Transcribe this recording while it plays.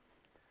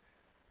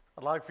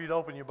I'd like for you to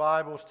open your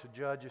Bibles to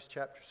Judges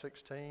chapter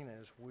 16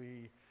 as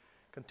we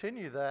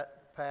continue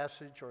that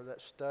passage or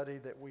that study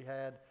that we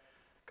had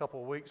a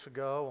couple of weeks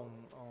ago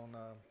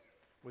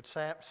with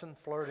Samson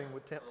flirting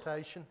with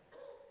temptation.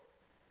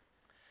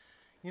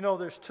 You know,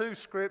 there's two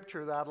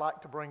scripture that I'd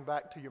like to bring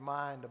back to your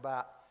mind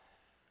about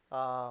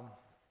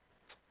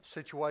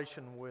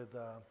situation with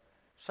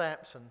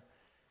Samson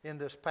in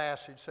this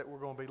passage that we're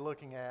going to be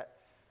looking at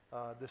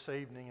this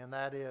evening, and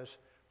that is,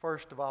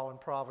 first of all, in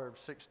Proverbs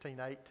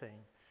 16:18.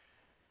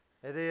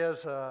 It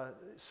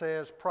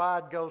says,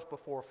 pride goes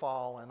before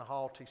fall and a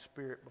haughty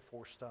spirit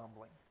before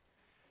stumbling.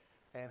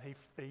 And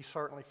he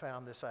certainly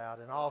found this out.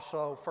 And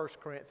also 1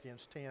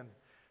 Corinthians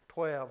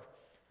 10:12,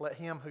 let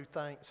him who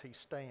thinks he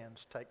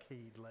stands take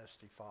heed lest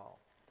he fall.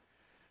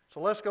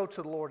 So let's go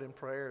to the Lord in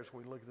prayer as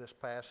we look at this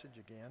passage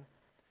again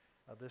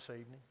this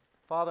evening.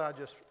 Father, I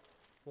just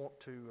want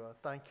to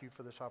thank you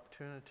for this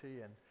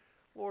opportunity. And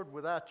Lord,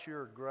 without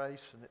your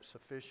grace and its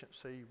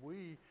sufficiency,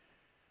 we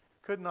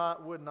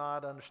would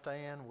not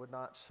understand, would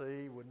not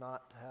see, would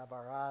not have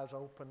our eyes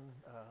open,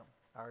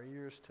 our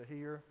ears to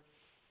hear,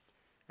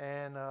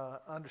 and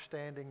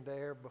understanding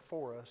there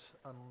before us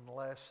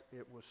unless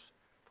it was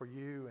for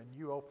you and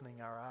you opening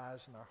our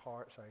eyes and our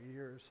hearts, our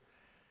ears,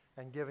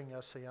 and giving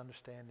us the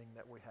understanding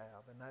that we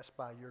have. And that's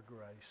by your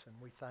grace, and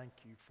we thank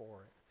you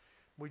for it.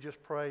 We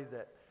just pray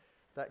that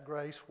that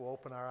grace will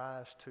open our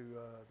eyes to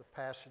the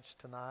passage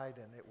tonight,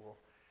 and it will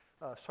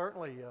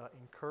certainly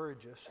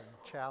encourage us and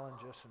challenge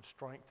us and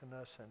strengthen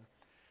us,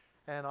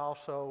 and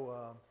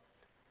also,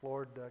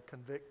 Lord,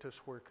 convict us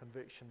where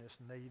conviction is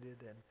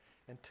needed,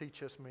 and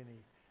teach us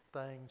many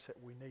things that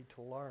we need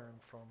to learn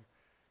from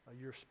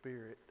your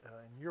Spirit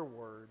and your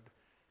Word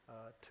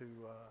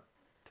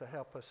to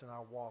help us in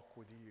our walk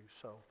with you,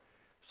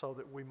 so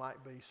that we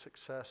might be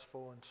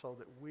successful, and so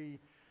that we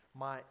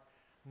might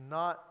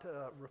not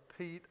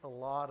repeat a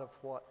lot of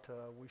what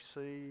we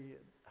see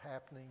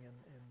happening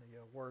in the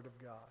Word of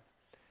God.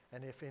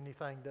 And if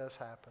anything does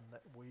happen,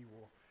 that we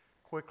will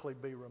quickly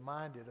be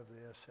reminded of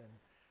this and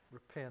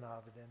repent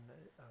of it and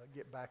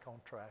get back on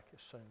track as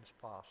soon as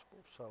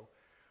possible. So,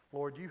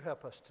 Lord, you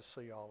help us to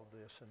see all of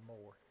this and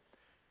more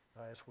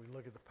as we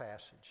look at the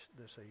passage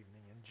this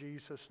evening. In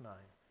Jesus'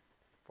 name,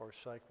 for his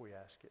sake we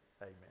ask it.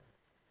 Amen.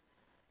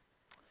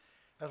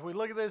 As we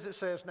look at this, it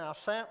says, now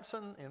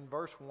Samson, in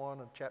verse 1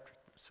 of chapter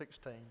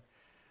 16,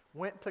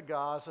 went to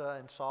Gaza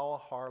and saw a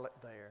harlot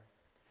there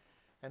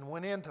and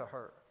went into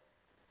her.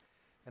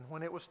 And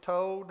when it was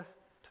told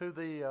to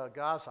the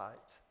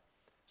Gazites,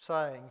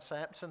 saying,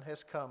 Samson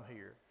has come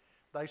here,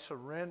 they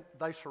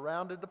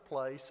surrounded the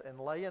place and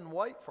lay in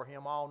wait for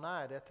him all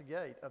night at the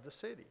gate of the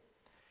city.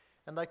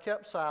 And they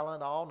kept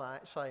silent all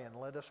night, saying,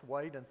 let us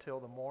wait until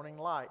the morning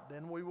light,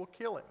 then we will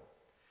kill him.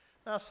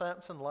 Now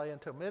Samson lay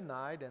until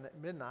midnight, and at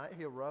midnight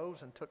he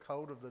arose and took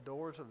hold of the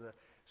doors of the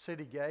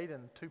city gate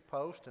and 2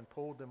 posts and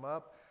pulled them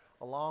up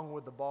along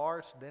with the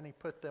bars. Then he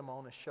put them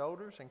on his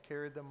shoulders and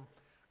carried them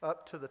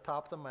up to the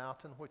top of the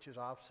mountain, which is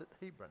opposite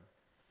Hebron.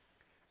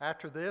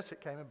 After this, it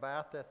came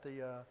about that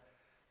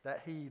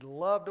he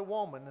loved a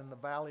woman in the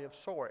valley of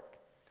Sorek,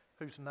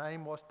 whose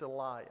name was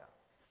Delilah.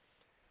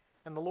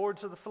 And the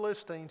lords of the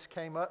Philistines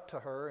came up to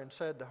her and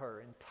said to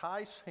her,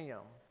 entice him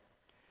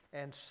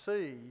and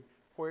see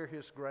where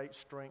his great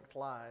strength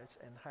lies,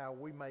 and how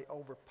we may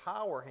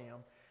overpower him,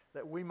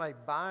 that we may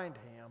bind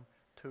him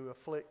to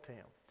afflict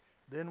him.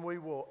 Then we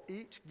will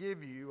each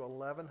give you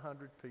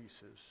 1,100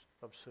 pieces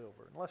of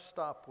silver. And let's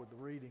stop with the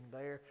reading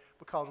there,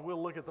 because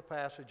we'll look at the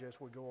passage as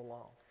we go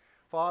along.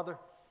 Father,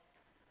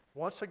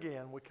 once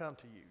again we come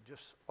to you.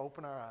 Just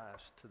open our eyes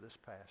to this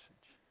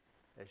passage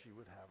as you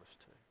would have us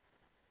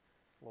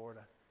to. Lord,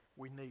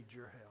 we need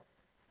your help.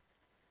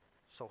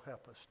 So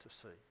help us to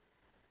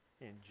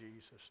see. In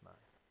Jesus'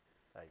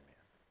 name, amen.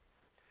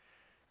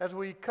 As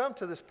we come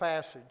to this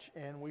passage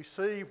and we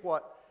see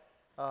what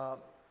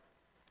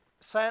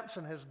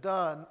Samson has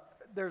done,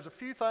 there's a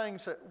few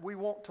things that we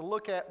want to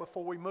look at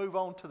before we move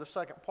on to the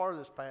second part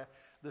of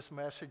this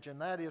message, and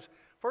that is,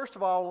 first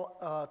of all,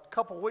 a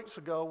couple of weeks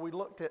ago we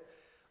looked at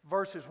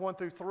verses 1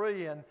 through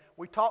 3, and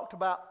we talked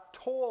about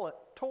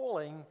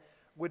toiling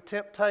with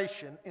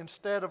temptation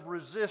instead of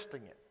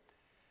resisting it.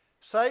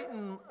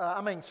 Samson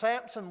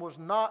was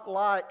not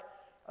like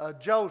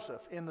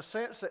Joseph in the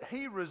sense that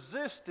he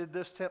resisted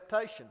this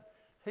temptation.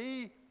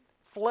 He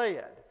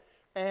fled.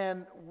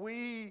 And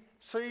we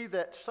see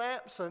that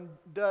Samson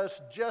does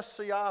just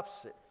the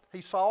opposite. He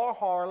saw a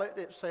harlot,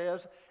 it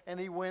says, and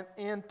he went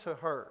into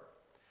her.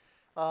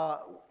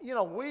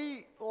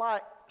 We,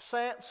 like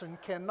Samson,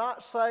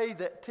 cannot say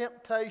that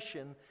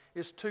temptation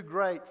is too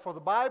great. For the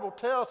Bible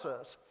tells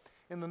us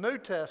in the New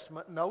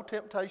Testament, no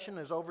temptation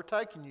has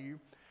overtaken you,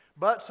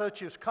 but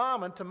such is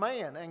common to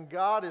man. And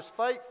God is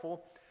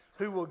faithful,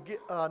 who will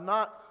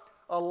not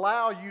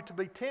allow you to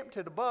be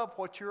tempted above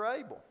what you're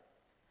able.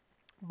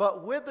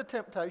 But with the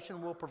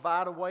temptation will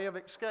provide a way of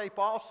escape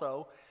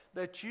also,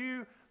 that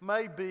you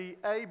may be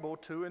able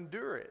to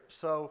endure it.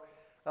 So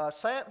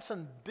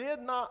Samson did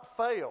not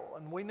fail,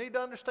 and we need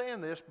to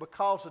understand this,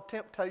 because the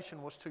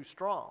temptation was too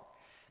strong.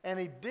 And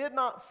he did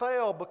not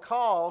fail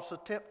because the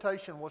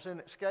temptation was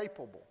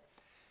inescapable.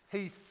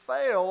 He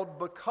failed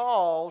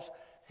because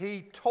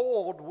he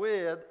toiled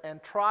with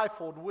and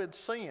trifled with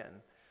sin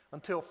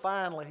until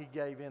finally he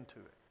gave into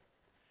it.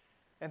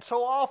 And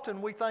so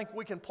often we think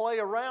we can play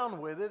around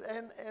with it,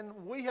 and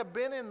we have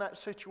been in that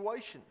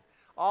situation.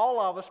 All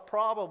of us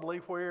probably,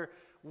 where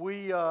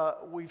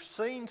we've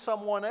seen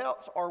someone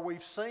else or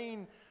we've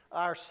seen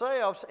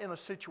ourselves in a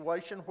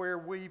situation where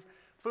we've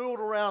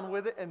fooled around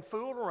with it and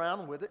fooled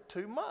around with it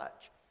too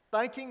much,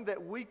 thinking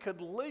that we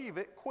could leave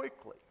it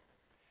quickly.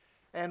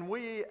 And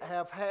we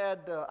have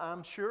had,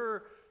 I'm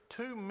sure,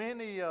 too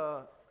many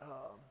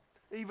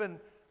even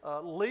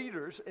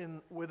leaders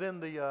within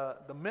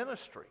the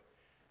ministry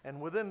and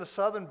within the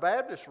Southern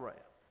Baptist realm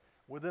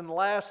within the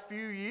last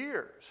few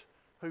years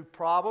who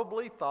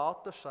probably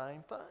thought the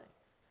same thing.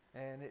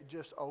 And it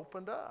just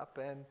opened up,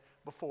 and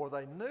before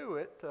they knew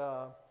it,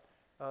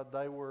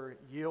 they were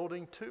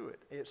yielding to it.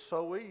 It's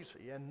so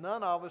easy, and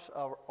none of us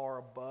are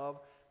above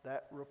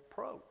that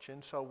reproach.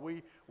 And so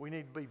we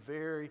need to be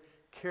very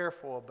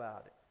careful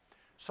about it.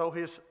 So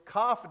his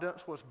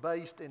confidence was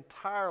based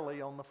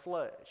entirely on the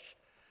flesh.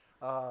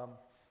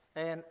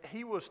 And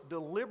he was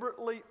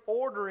deliberately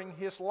ordering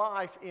his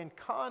life in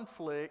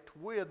conflict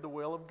with the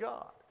will of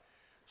God.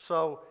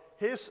 So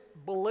his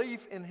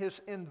belief in his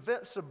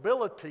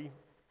invincibility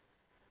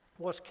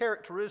was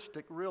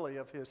characteristic really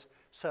of his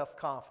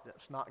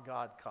self-confidence, not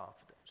God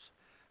confidence.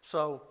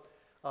 So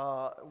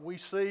we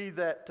see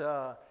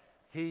that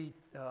he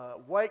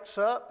wakes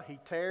up, he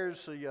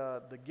tears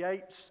the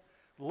gates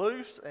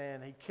loose,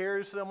 and he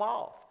carries them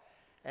off.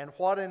 And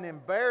what an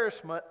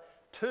embarrassment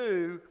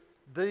to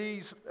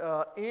these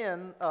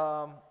in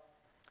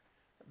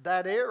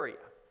that area.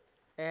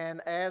 And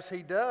as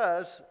he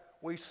does,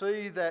 we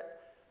see that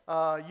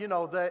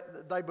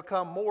that they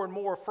become more and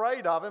more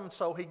afraid of him.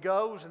 So he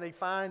goes and he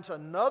finds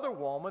another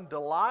woman,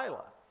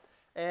 Delilah,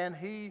 and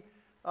he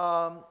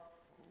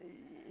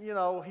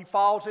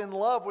falls in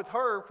love with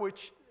her,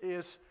 which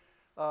is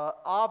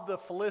of the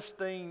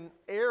Philistine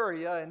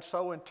area, and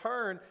so in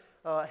turn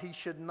he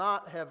should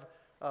not have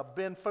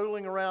been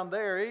fooling around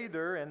there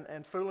either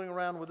and fooling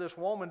around with this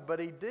woman, but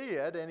he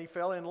did, and he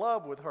fell in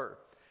love with her.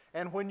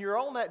 And when you're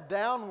on that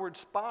downward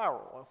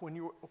spiral,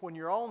 when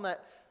you're on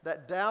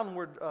that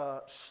downward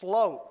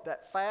slope,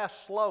 that fast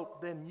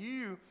slope, then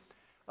you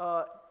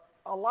a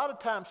lot of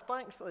times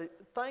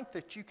think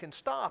that you can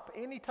stop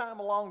any time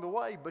along the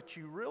way, but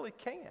you really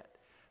can't.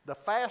 The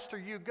faster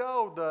you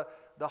go,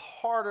 the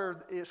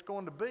harder it's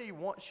going to be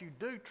once you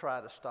do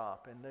try to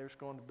stop, and there's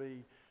going to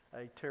be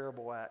a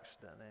terrible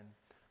accident and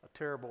a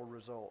terrible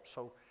result.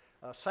 So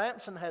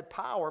Samson had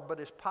power, but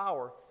his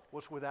power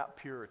was without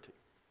purity.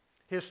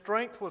 His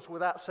strength was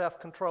without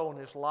self-control, and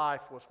his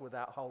life was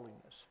without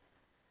holiness.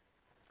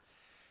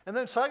 And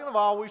then second of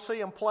all, we see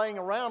him playing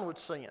around with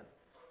sin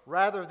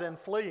rather than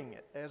fleeing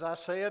it. As I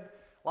said,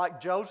 like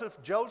Joseph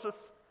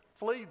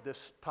fled this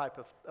type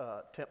of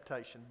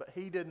temptation, but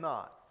he did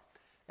not.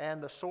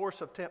 And the source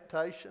of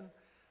temptation,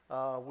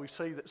 we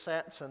see that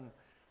Samson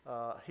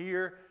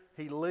here,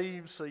 he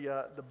leaves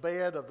the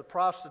bed of the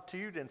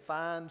prostitute and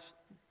finds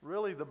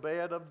really the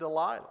bed of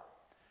Delilah.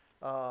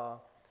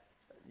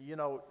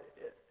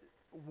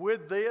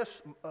 With this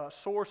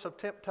source of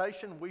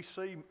temptation, we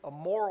see a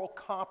moral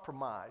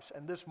compromise.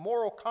 And this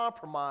moral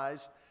compromise,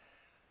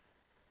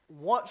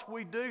 once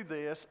we do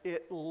this,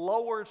 it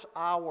lowers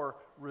our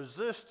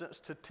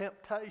resistance to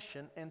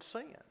temptation and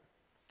sin.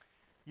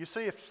 You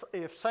see,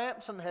 if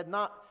Samson had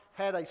not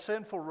had a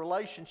sinful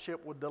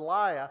relationship with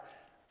Delilah,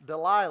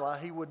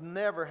 he would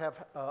never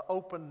have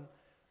opened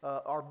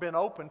or been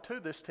open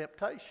to this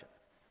temptation.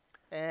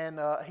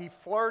 And he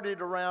flirted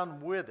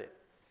around with it.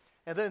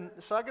 And then,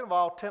 second of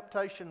all,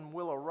 temptation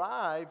will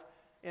arrive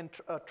in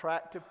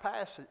attractive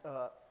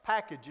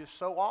packages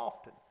so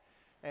often.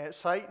 And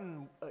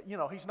Satan,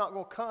 he's not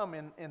going to come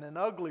in an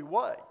ugly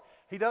way.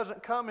 He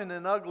doesn't come in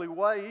an ugly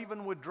way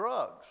even with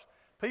drugs.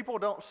 People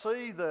don't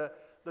see the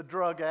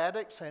drug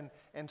addicts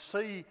and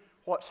see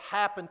what's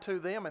happened to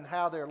them and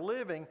how they're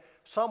living.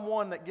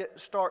 Someone that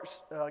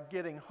starts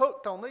getting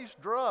hooked on these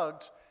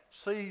drugs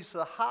sees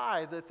the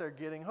high that they're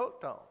getting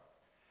hooked on,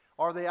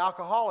 or the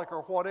alcoholic,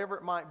 or whatever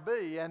it might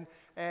be, and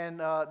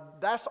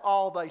that's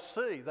all they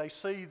see. They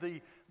see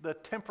the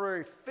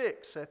temporary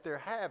fix that they're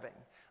having,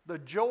 the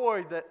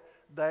joy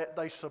that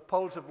they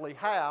supposedly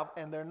have,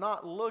 and they're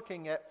not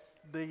looking at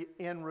the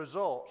end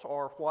results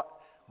or what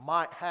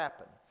might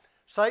happen.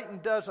 Satan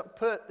doesn't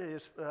put,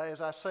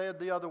 as I said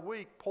the other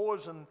week,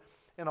 poison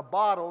in a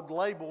bottle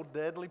labeled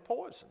deadly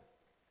poison.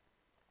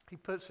 He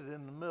puts it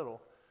in the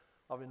middle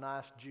of a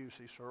nice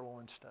juicy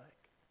sirloin steak.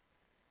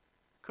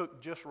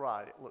 Cooked just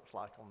right, it looks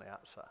like on the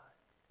outside.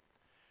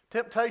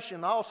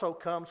 Temptation also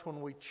comes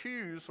when we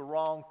choose the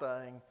wrong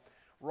thing,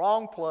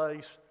 wrong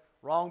place,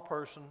 wrong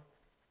person,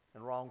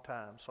 and wrong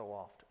time so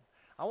often.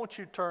 I want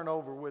you to turn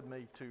over with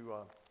me to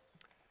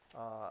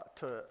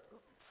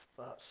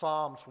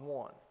Psalms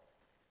 1.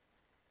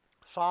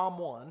 Psalm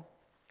 1.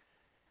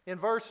 In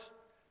verse,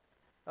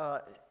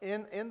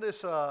 in this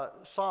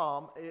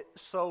psalm, it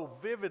so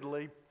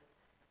vividly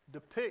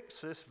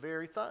depicts this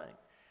very thing.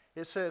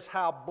 It says,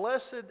 how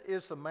blessed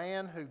is the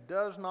man who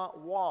does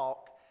not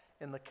walk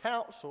in the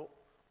counsel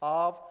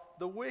of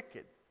the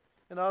wicked.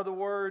 In other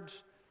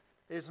words,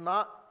 is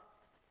not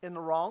in the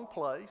wrong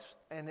place,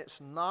 and it's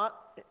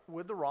not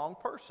with the wrong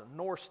person,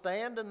 nor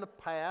stand in the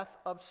path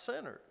of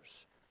sinners,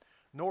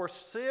 nor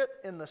sit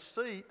in the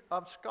seat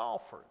of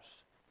scoffers.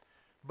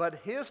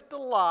 But his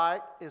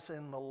delight is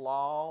in the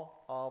law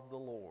of the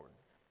Lord,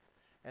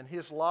 and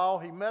his law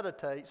he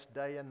meditates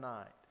day and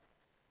night.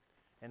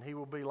 And he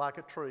will be like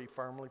a tree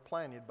firmly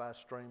planted by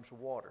streams of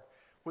water,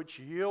 which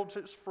yields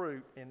its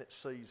fruit in its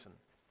season,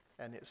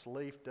 and its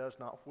leaf does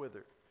not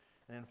wither.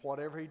 And in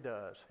whatever he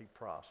does, he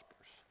prospers.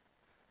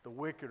 The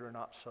wicked are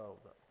not so,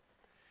 though.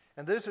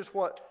 And this is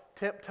what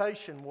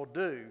temptation will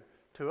do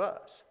to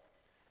us.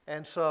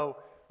 And so,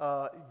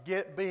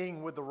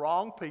 being with the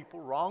wrong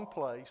people, wrong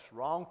place,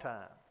 wrong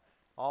time,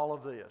 all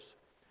of this.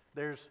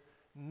 There's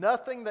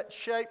nothing that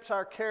shapes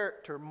our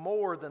character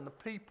more than the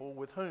people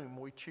with whom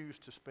we choose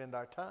to spend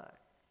our time.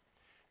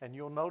 And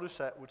you'll notice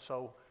that with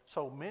so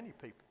many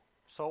people,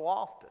 so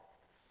often.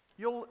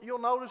 You'll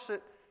notice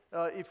it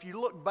if you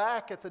look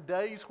back at the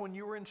days when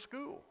you were in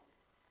school,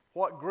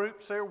 what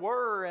groups there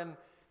were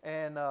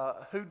and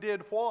who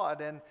did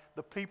what, and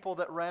the people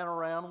that ran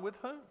around with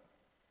whom,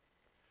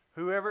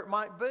 whoever it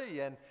might be.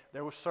 And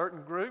there were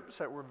certain groups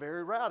that were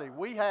very rowdy.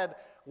 We had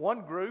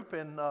one group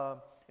in our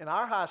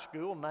high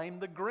school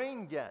named the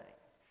Green Gang,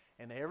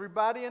 and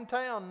everybody in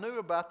town knew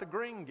about the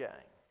Green Gang.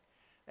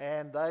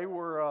 And they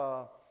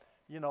were,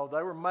 they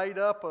were made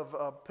up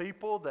of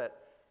people that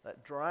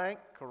drank,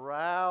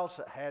 caroused,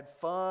 that had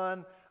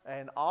fun,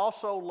 and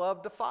also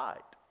loved to fight.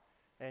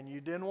 And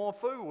you didn't want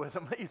to fool with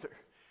them either.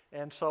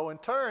 And so in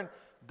turn,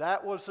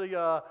 that was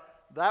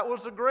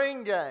the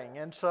Green Gang.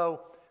 And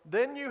so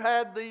then you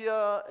had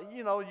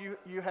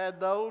you had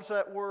those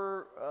that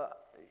were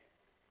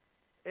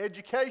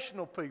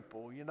educational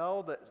people,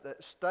 that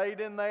stayed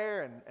in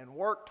there and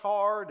worked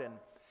hard, and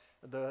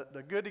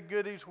the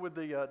goody-goodies with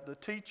the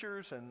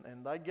teachers,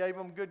 and they gave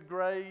them good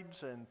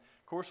grades, and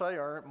of course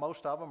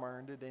most of them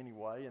earned it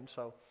anyway. And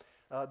so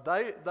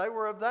they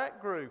were of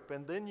that group.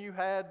 And then you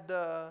had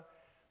the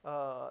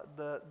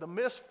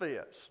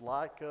misfits,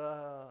 like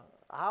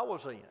I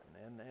was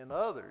in, and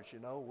others.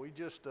 We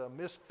just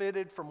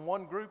misfitted from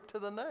one group to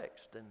the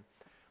next, and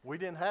we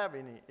didn't have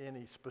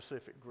any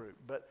specific group.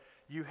 But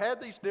you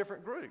had these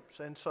different groups,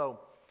 and so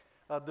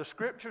the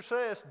Scripture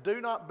says,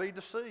 "Do not be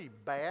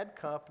deceived. Bad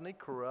company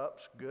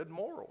corrupts good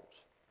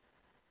morals."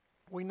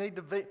 We need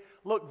to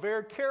look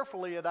very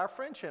carefully at our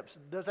friendships.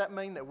 Does that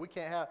mean that we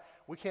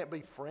can't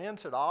be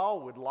friends at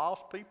all with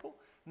lost people?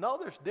 No,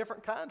 there's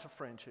different kinds of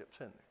friendships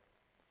in there.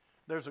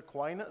 There's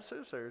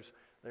acquaintances.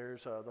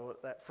 There's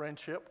that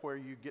friendship where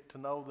you get to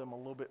know them a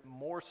little bit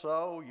more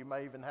so. You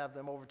may even have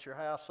them over at your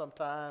house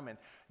sometime, and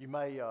you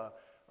may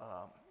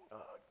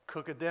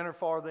cook a dinner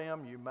for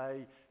them. You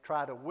may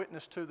try to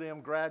witness to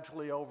them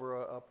gradually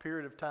over a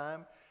period of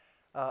time.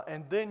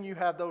 And then you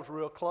have those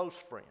real close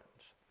friends.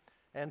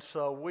 And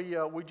so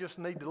we just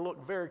need to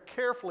look very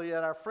carefully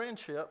at our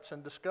friendships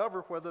and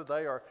discover whether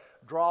they are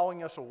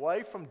drawing us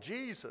away from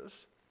Jesus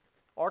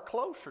or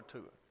closer to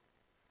Him.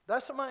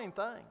 That's the main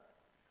thing.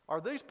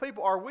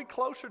 Are we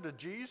closer to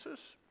Jesus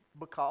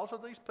because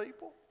of these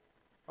people?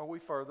 Or are we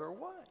further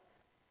away?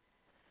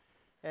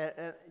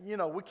 And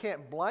we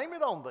can't blame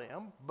it on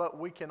them, but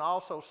we can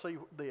also see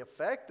the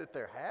effect that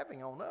they're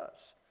having on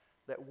us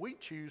that we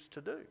choose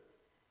to do.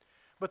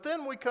 But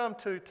then we come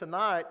to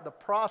tonight the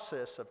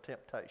process of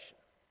temptation.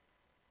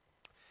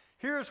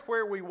 Here's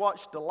where we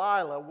watch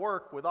Delilah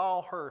work with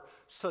all her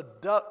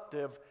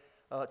seductive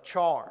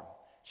charm.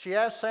 She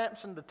asked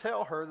Samson to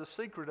tell her the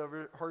secret of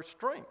her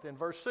strength in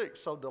verse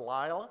 6. So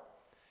Delilah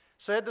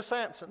said to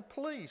Samson,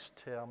 "Please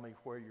tell me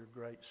where your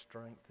great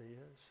strength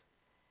is,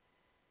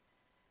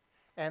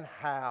 and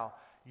how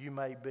you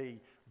may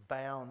be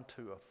bound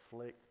to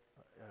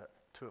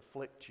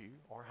afflict you,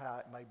 or how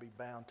it may be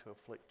bound to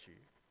afflict you."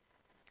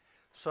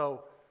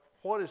 So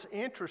what is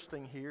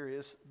interesting here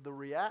is the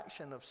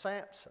reaction of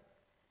Samson.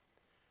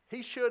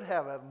 He should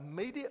have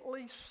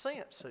immediately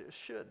sensed this,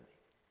 shouldn't he?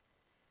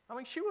 I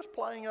mean, she was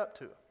playing up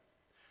to him.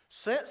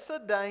 Sensed the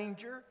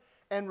danger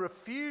and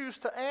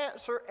refused to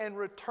answer and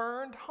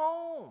returned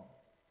home.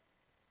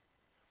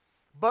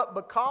 But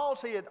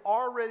because he had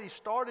already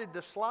started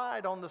to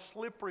slide on the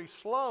slippery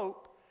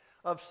slope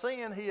of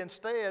sin, he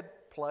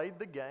instead played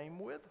the game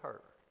with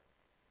her.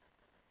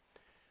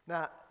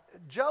 Now,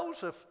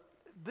 Joseph,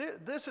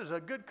 this is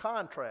a good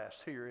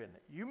contrast here, isn't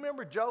it? You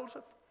remember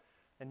Joseph?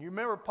 And you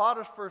remember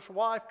Potiphar's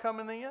wife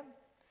coming in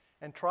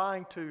and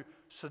trying to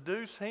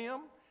seduce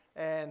him?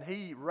 And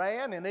he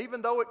ran, and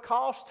even though it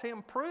cost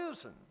him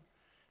prison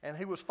and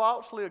he was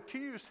falsely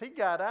accused, he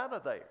got out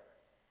of there.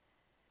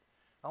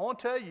 I want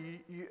to tell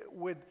you,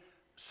 with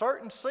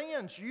certain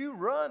sins, you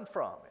run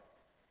from it.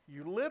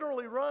 You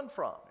literally run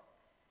from it.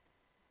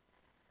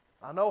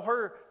 I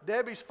know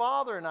Debbie's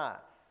father and I,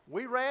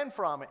 we ran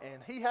from it,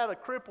 and he had a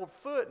crippled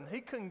foot, and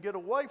he couldn't get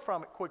away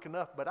from it quick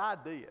enough, but I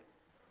did.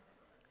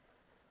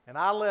 And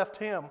I left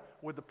him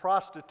with the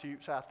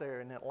prostitutes out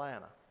there in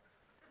Atlanta.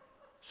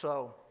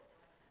 So,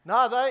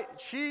 no,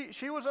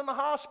 she was in the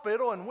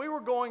hospital, and we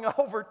were going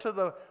over to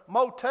the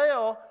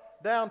motel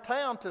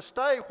downtown to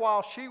stay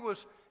while she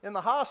was in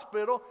the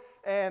hospital.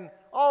 And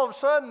all of a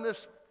sudden,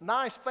 this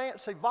nice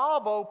fancy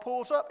Volvo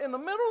pulls up in the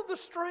middle of the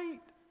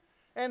street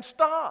and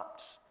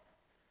stops.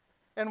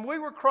 And we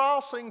were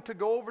crossing to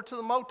go over to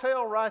the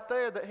motel right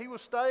there that he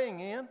was staying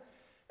in.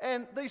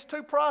 And these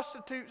two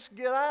prostitutes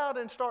get out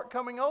and start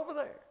coming over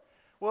there.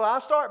 Well, I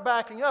start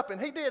backing up,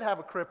 and he did have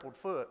a crippled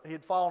foot. He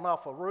had fallen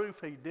off a roof.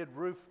 He did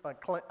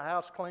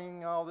house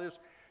cleaning, all this,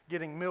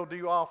 getting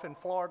mildew off in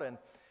Florida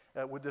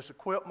and with this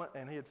equipment,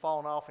 and he had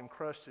fallen off and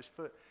crushed his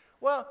foot.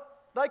 Well,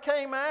 they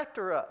came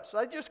after us.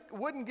 They just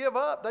wouldn't give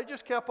up. They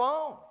just kept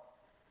on.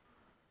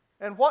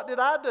 And what did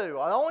I do?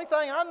 The only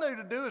thing I knew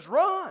to do is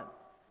run.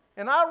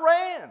 And I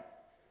ran.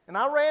 And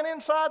I ran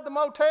inside the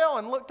motel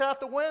and looked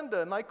out the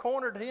window, and they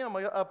cornered him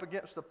up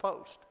against the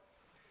post.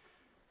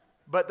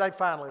 But they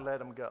finally let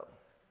him go.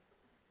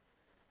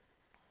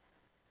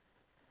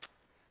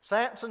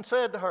 Samson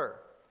said to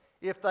her,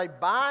 "If they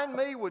bind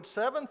me with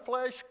 7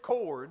 flesh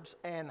cords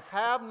and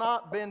had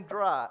not been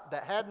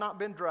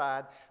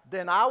dried,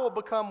 then I will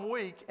become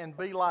weak and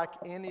be like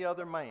any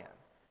other man."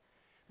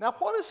 Now,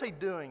 what is he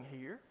doing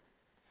here?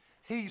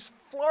 He's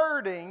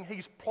flirting,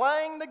 he's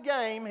playing the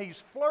game,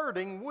 he's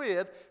flirting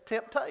with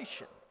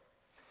temptation,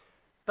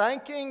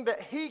 thinking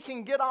that he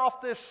can get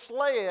off this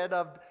sled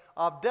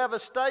of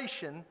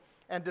devastation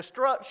and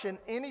destruction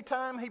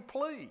anytime he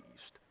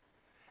pleased.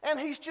 And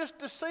he's just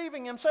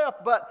deceiving himself.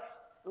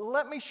 But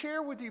let me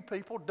share with you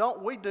people,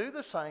 don't we do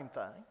the same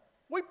thing?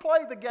 We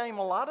play the game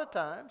a lot of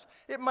times.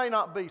 It may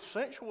not be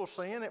sensual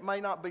sin, it may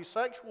not be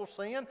sexual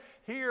sin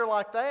here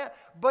like that,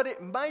 but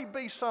it may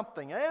be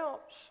something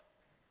else.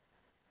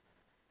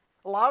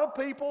 A lot of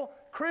people,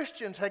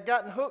 Christians, had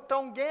gotten hooked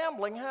on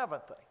gambling,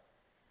 haven't they?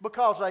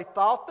 Because they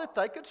thought that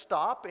they could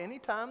stop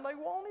anytime they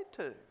wanted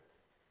to.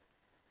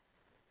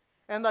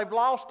 And they've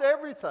lost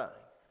everything.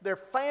 Their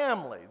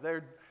family,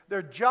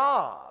 their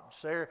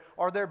jobs,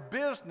 their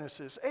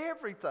businesses,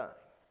 everything.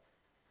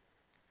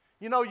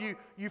 You know,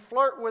 you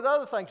flirt with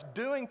other things,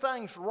 doing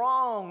things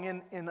wrong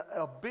in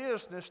a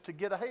business to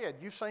get ahead.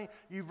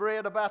 You've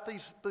read about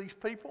these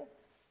people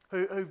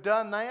who've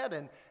done that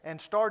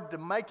and started to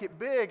make it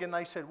big, and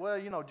they said,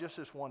 well, just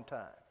this one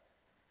time.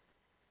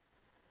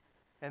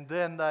 And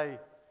then they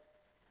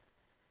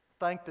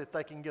think that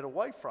they can get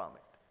away from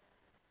it.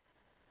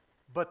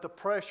 But the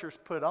pressure's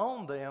put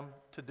on them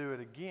to do it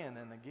again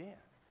and again.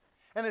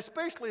 And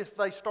especially if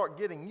they start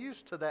getting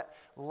used to that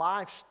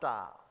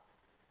lifestyle.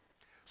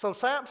 So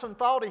Samson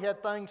thought he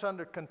had things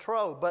under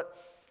control, but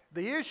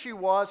the issue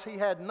was he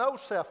had no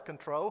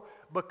self-control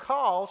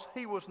because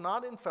he was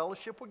not in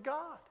fellowship with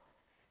God.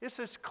 It's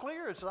as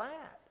clear as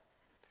that.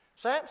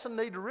 Samson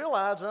needed to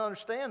realize and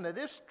understand that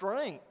his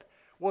strength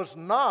was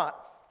not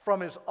from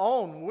his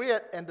own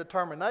wit and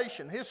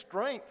determination. His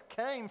strength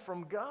came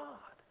from God.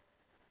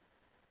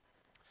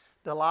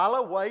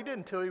 Delilah waited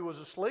until he was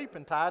asleep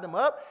and tied him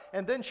up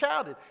and then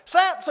shouted,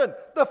 "Samson,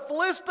 the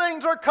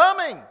Philistines are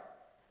coming!"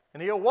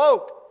 And he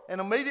awoke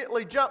and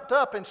immediately jumped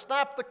up and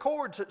snapped the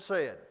cords, it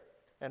said,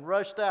 and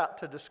rushed out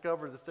to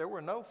discover that there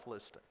were no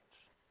Philistines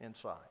in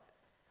sight.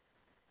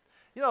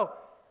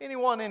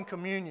 Anyone in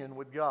communion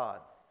with God,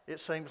 it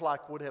seems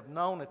like, would have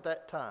known at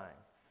that time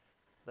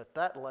that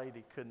that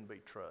lady couldn't be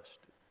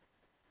trusted.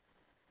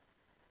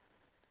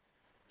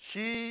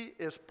 She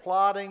is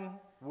plotting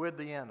with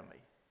the enemy.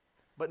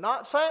 But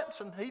not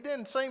Samson. He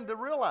didn't seem to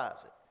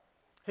realize it.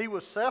 He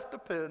was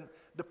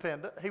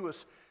self-dependent, he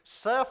was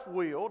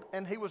self-willed,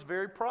 and he was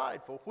very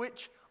prideful,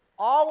 which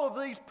all of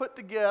these put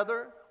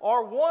together,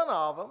 or one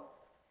of them,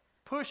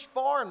 pushed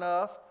far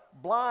enough,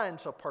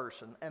 blinds a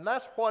person. And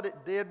that's what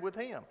it did with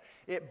him.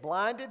 It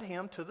blinded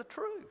him to the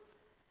truth.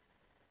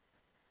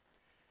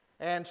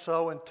 And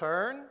so in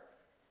turn,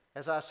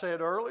 as I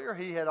said earlier,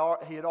 he had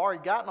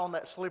already gotten on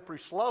that slippery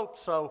slope,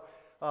 so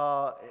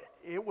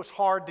it was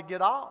hard to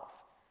get off.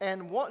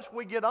 And once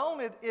we get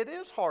on it, it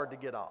is hard to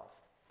get off.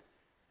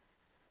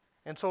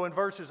 And so in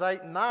verses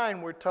 8 and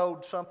 9, we're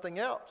told something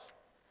else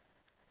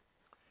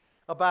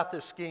about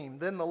this scheme.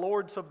 Then the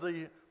lords of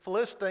the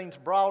Philistines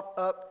brought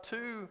up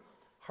to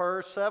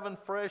her 7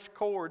 fresh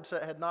cords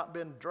that had not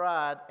been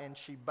dried, and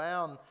she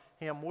bound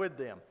him with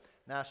them.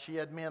 Now she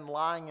had men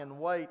lying in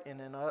wait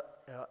in an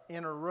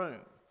inner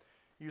room.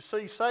 You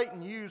see,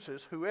 Satan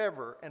uses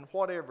whoever and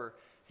whatever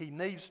he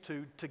needs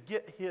to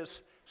get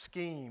his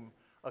scheme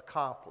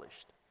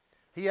accomplished.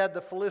 He had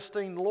the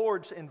Philistine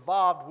lords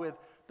involved with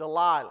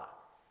Delilah.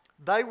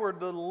 They were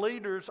the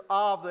leaders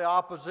of the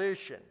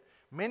opposition.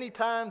 Many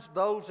times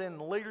those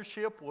in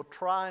leadership will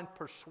try and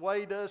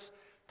persuade us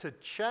to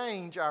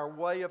change our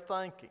way of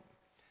thinking.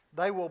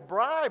 They will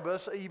bribe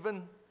us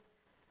even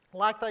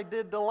like they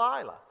did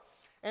Delilah.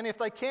 And if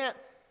they can't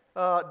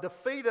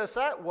defeat us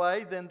that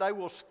way, then they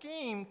will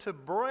scheme to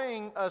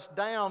bring us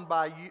down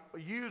by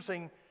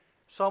using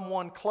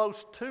someone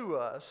close to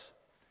us,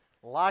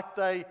 like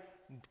they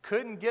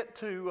couldn't get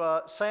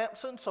to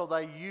Samson, so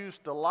they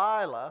used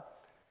Delilah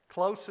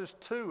closest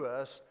to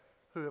us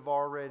who have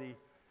already,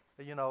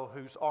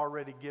 who's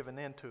already given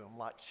into them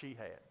like she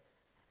had.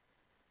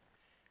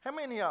 How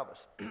many of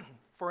us,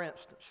 for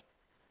instance,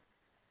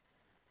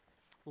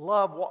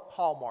 love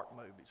Hallmark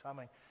movies? I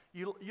mean,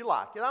 you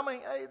like it. I mean,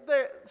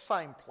 they're the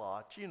same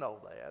plot, you know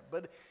that,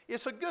 but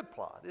it's a good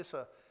plot. It's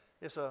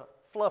a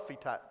fluffy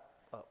type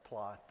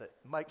plot that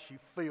makes you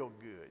feel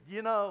good.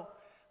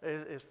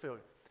 It's feel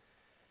good.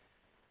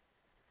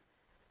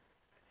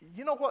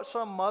 You know what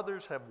some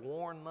mothers have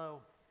warned, though,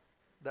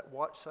 that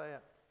watch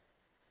that?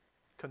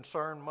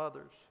 Concerned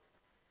mothers.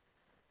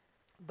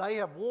 They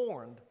have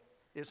warned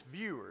its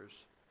viewers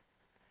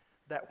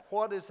that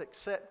what is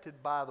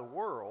accepted by the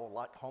world,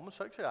 like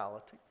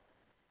homosexuality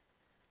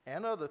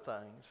and other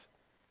things,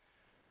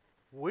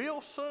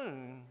 will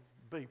soon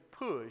be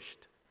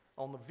pushed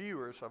on the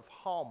viewers of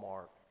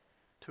Hallmark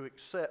to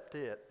accept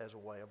it as a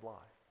way of life.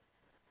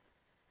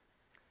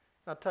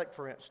 Now take,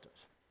 for instance,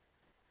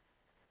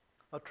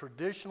 a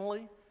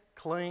traditionally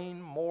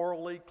clean,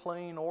 morally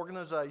clean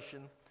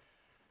organization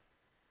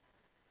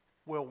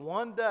will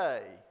one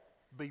day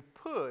be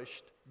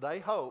pushed, they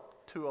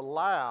hope, to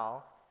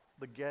allow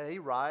the gay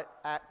right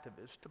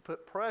activists to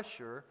put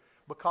pressure,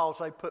 because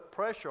they put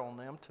pressure on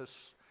them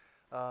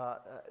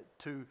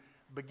to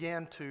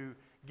begin to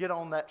get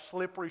on that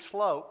slippery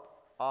slope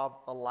of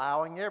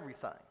allowing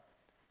everything.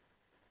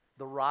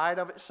 The right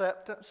of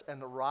acceptance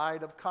and the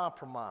right of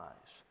compromise.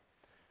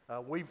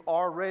 We've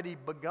already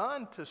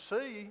begun to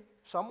see,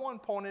 someone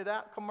pointed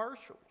out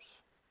commercials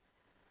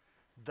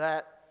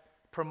that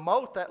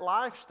promote that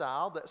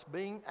lifestyle that's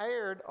being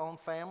aired on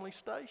family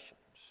stations.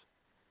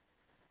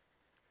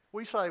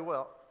 We say,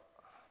 well,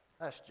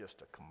 that's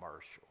just a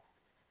commercial.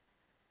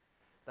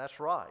 That's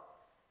right.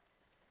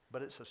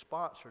 But it's a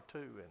sponsor too,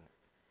 isn't it?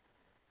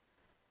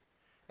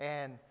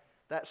 And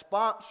that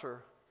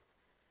sponsor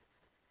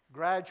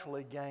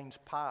gradually gains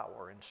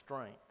power and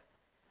strength.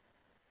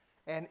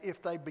 And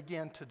if they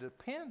begin to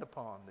depend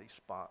upon these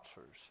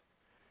sponsors,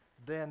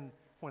 then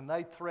when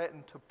they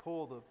threaten to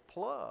pull the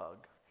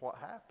plug, what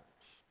happens?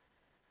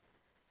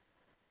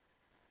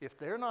 If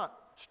they're not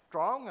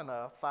strong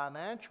enough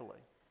financially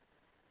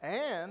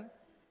and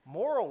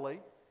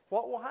morally,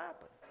 what will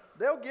happen?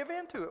 They'll give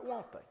in to it,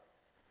 won't they?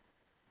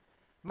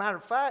 Matter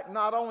of fact,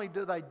 not only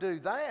do they do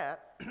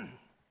that,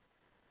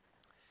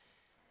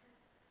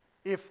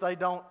 if they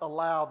don't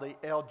allow the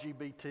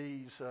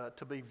LGBTs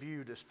to be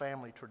viewed as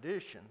family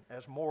tradition,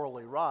 as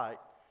morally right,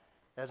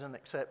 as an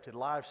accepted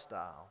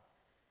lifestyle,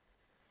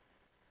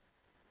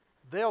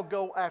 they'll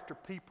go after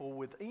people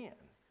within.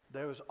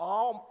 There's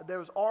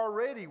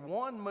already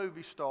one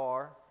movie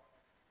star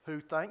who,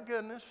 thank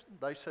goodness,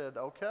 they said,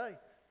 okay.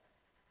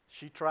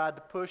 She tried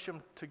to push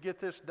them to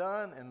get this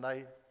done, and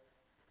they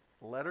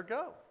let her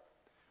go.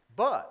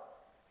 But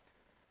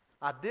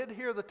I did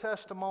hear the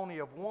testimony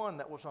of one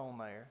that was on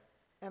there,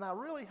 and I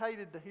really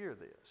hated to hear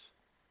this.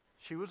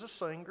 She was a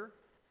singer.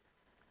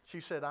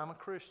 She said, I'm a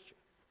Christian.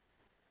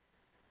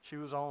 She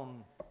was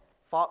on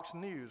Fox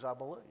News, I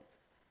believe.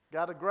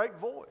 Got a great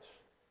voice,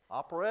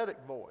 operatic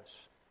voice.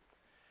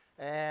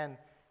 And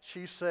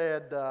she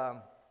said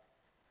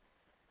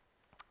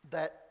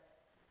that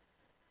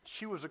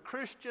she was a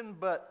Christian,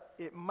 but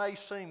it may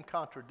seem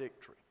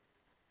contradictory.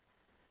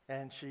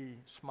 And she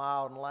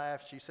smiled and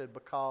laughed. She said,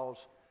 because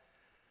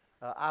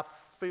I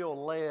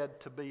feel led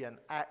to be an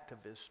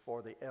activist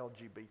for the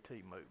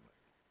LGBT movement.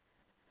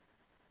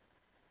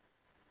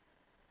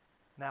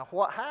 Now,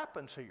 what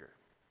happens here?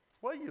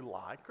 Well, you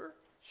like her.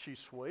 She's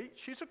sweet.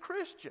 She's a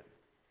Christian.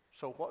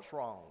 So what's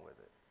wrong with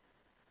it?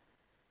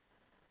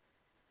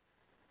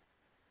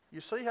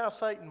 You see how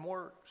Satan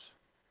works?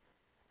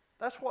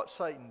 That's what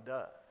Satan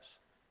does.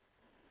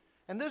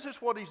 And this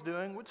is what he's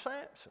doing with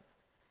Samson.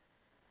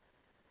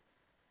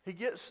 He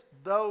gets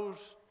those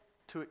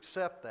to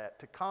accept that,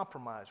 to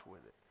compromise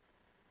with it,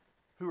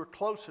 who are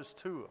closest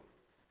to him.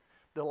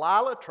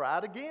 Delilah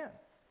tried again.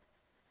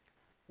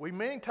 We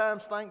many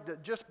times think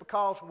that just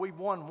because we've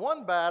won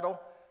one battle,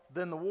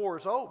 then the war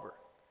is over.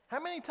 How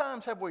many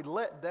times have we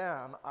let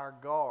down our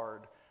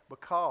guard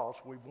because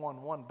we've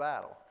won one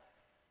battle?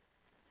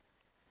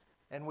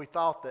 And we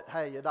thought that,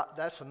 hey,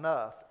 that's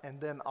enough,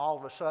 and then all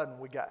of a sudden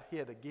we got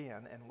hit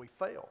again and we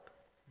failed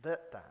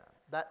that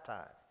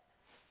time.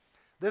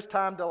 This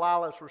time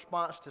Delilah's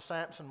response to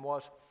Samson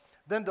was,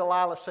 then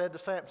Delilah said to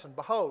Samson,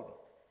 behold,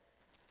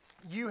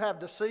 you have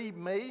deceived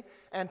me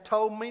and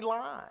told me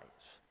lies.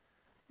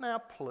 Now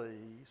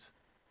please,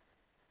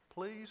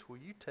 will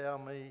you tell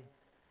me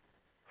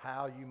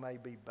how you may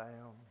be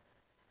bound?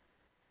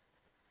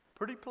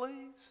 Pretty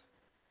please?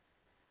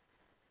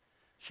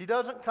 She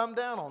doesn't come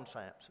down on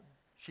Samson.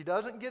 She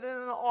doesn't get in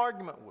an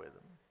argument with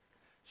him.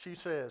 She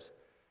says,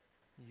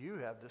 you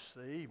have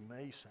deceived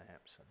me,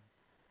 Samson.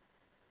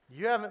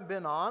 You haven't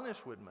been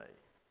honest with me.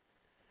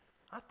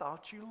 I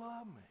thought you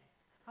loved me.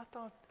 I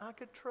thought I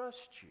could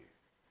trust you.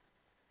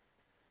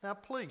 Now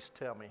please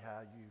tell me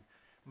how you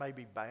may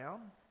be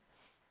bound.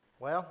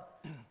 Well,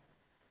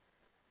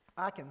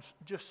 I can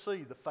just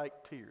see the fake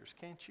tears,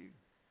 can't you?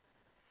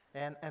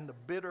 And the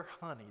bitter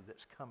honey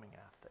that's coming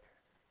out there.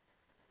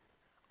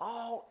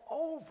 all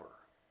over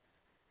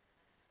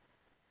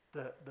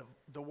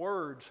the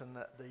words and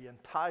the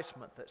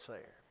enticement that's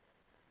there.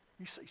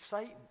 You see,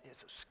 Satan is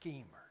a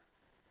schemer.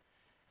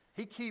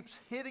 He keeps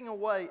hitting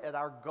away at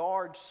our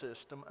guard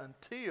system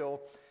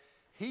until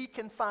he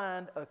can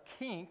find a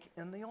kink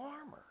in the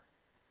armor.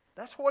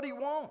 That's what he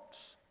wants.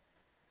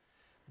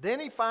 Then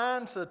he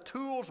finds the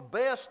tools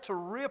best to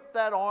rip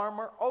that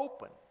armor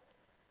open.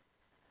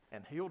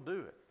 And he'll do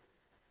it.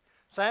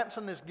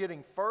 Samson is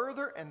getting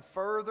further and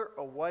further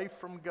away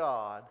from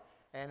God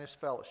and his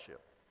fellowship.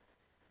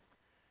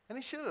 And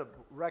he should have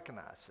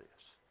recognized this.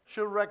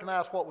 Should have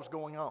recognized what was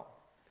going on.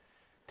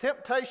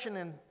 Temptation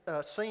and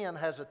sin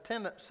has a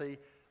tendency,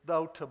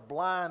 though, to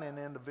blind an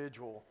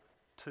individual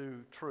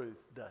to truth,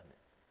 doesn't it?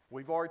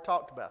 We've already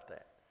talked about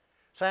that.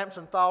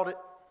 Samson thought it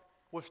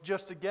was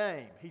just a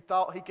game. He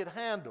thought he could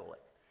handle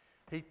it.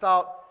 He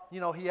thought,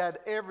 he had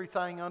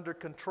everything under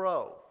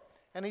control.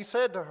 And he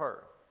said to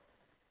her,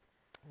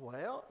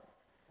 well,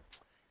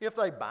 if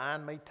they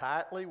bind me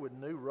tightly with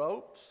new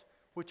ropes,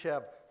 which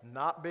have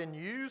not been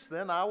used,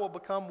 then I will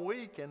become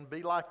weak and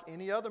be like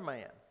any other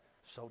man.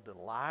 So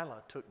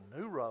Delilah took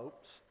new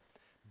ropes,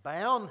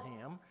 bound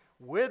him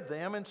with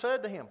them, and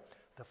said to him,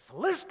 the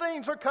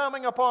Philistines are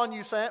coming upon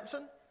you,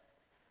 Samson.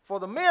 For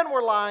the men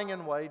were lying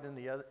in wait in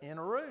the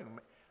inner room.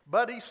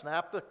 But he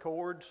snapped the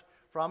cords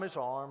from his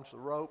arms, the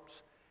ropes,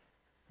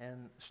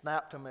 and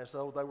snapped them as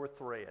though they were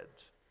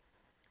threads.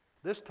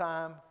 This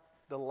time,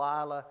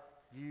 Delilah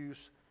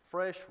used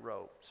fresh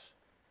ropes,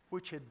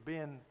 which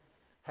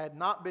had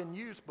not been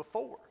used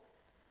before.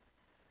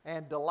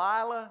 And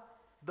Delilah,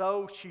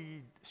 though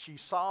she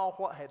saw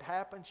what had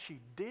happened, she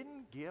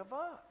didn't give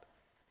up.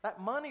 That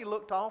money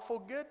looked awful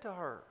good to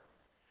her.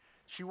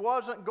 She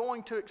wasn't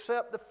going to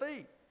accept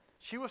defeat.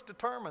 She was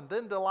determined.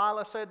 Then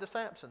Delilah said to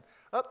Samson,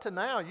 up to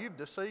now you've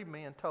deceived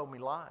me and told me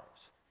lies.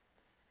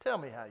 Tell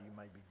me how you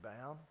may be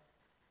bound.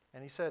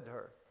 And he said to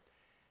her,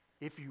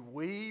 if you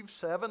weave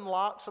 7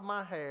 locks of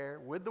my hair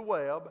with the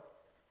web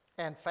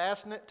and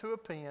fasten it to a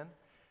pin,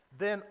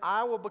 then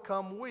I will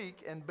become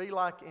weak and be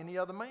like any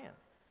other man.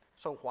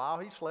 So while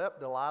he slept,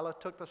 Delilah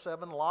took the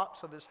 7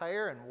 locks of his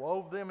hair and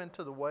wove them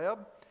into the web,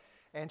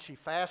 and she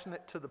fastened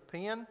it to the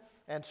pin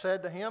and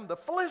said to him, the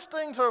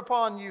Philistines are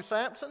upon you,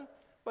 Samson.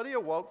 But he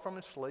awoke from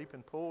his sleep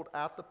and pulled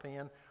out the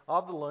pin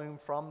of the loom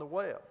from the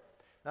web.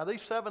 Now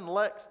these 7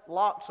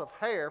 locks of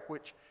hair,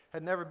 which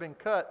had never been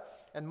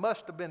cut and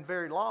must have been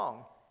very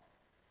long,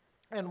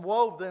 and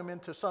wove them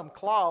into some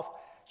cloth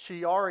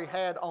she already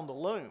had on the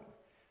loom.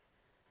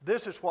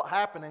 This is what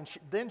happened, and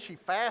then she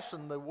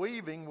fastened the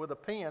weaving with a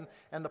pin,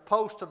 and the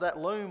posts of that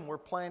loom were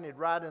planted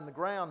right in the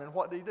ground. And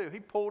what did he do? He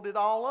pulled it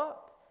all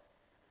up.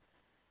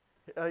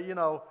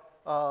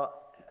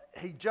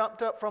 He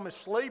jumped up from his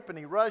sleep and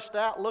he rushed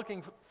out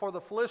looking for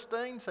the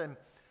Philistines and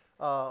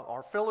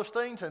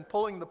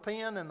pulling the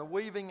pin and the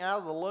weaving out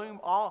of the loom.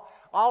 All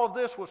of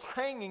this was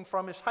hanging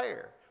from his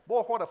hair.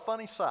 Boy, what a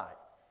funny sight.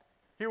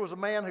 Here was a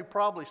man who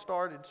probably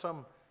started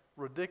some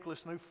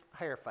ridiculous new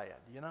hair fad,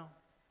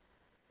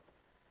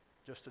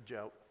 Just a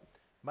joke.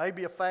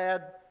 Maybe a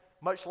fad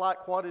much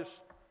like what is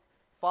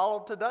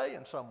followed today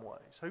in some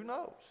ways. Who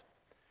knows?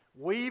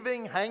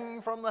 Weaving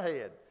hanging from the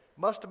head.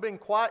 Must have been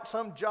quite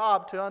some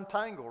job to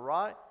untangle,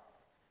 right?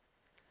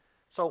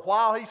 So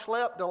while he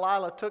slept,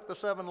 Delilah took the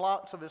 7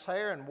 locks of his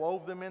hair and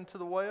wove them into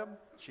the web.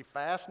 She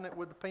fastened it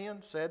with the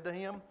pin, said to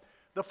him,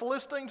 the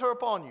Philistines are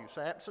upon you,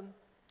 Samson.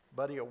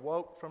 But he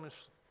awoke from his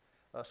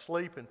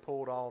sleep and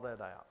pulled all that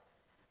out.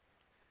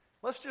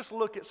 Let's just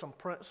look at some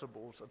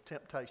principles of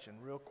temptation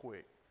real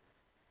quick.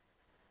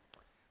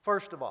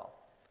 First of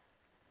all,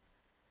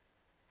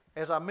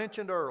 as I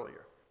mentioned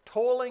earlier,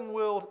 toiling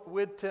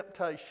with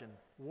temptation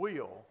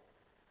will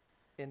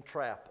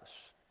entrap us.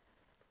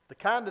 The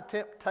kind of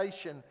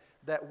temptation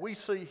that we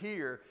see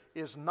here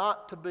is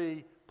not to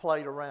be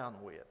played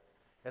around with.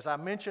 As I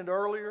mentioned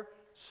earlier,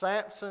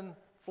 Samson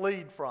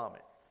fled from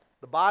it.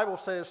 The Bible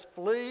says,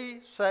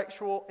 flee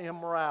sexual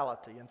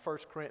immorality in 1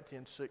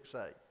 Corinthians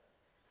 6:8.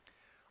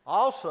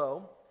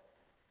 Also,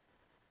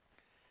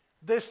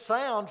 this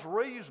sounds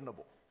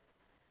reasonable.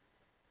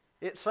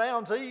 It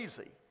sounds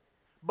easy.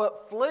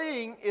 But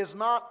fleeing is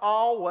not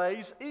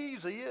always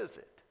easy, is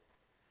it?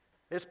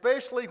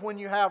 Especially when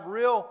you have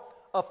real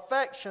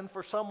affection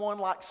for someone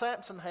like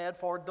Samson had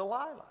for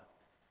Delilah.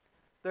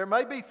 There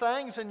may be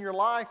things in your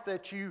life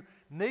that you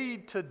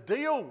need to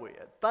deal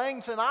with.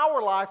 Things in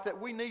our life that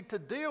we need to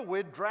deal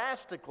with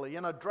drastically,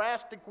 in a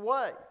drastic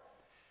way.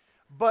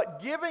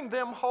 But giving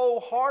them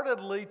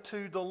wholeheartedly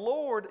to the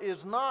Lord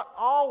is not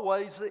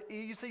always the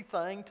easy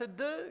thing to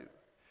do.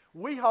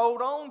 We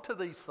hold on to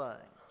these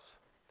things.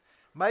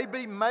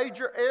 Maybe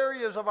major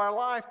areas of our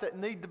life that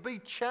need to be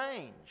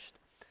changed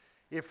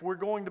if we're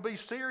going to be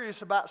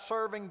serious about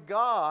serving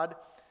God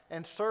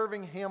and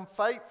serving Him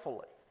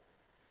faithfully.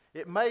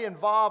 It may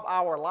involve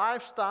our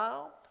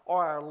lifestyle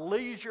or our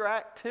leisure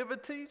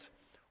activities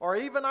or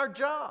even our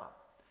job.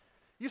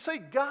 You see,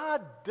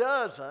 God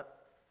doesn't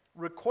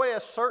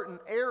request certain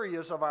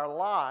areas of our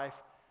life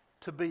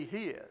to be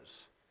His.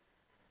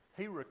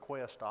 He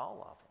requests all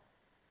of them.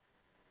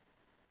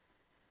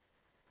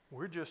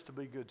 We're just to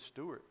be good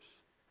stewards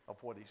of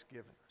what He's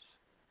given us.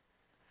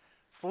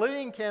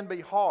 Fleeing can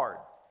be hard,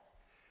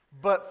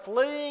 but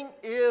fleeing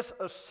is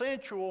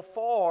essential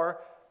for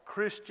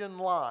Christian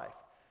life.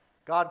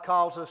 God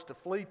calls us to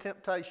flee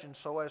temptation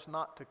so as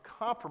not to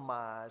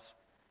compromise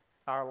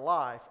our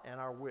life and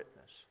our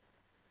witness.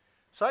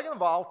 Second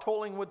of all,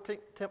 toiling with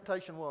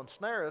temptation will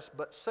ensnare us,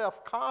 but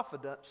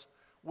self-confidence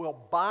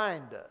will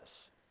bind us,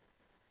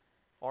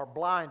 or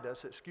blind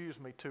us,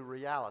 to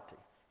reality.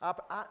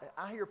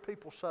 I hear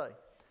people say,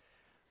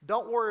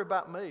 don't worry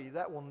about me,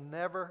 that will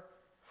never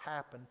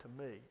happen to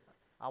me.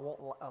 I won't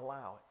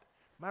allow it.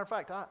 Matter of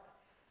fact,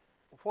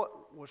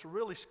 what was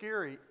really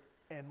scary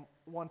and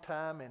one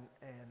time, and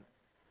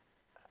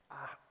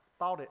I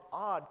thought it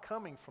odd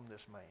coming from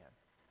this man.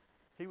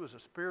 He was a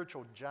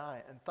spiritual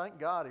giant, and thank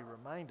God he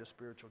remained a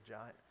spiritual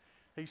giant.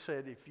 He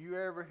said, if you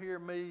ever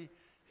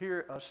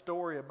hear a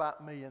story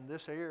about me in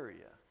this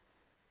area,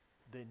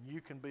 then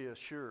you can be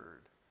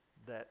assured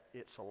that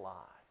it's a lie,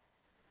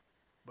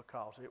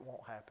 because it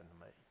won't happen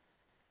to me.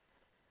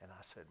 And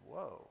I said,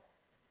 whoa.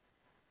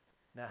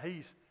 Now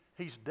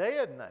he's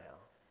dead now,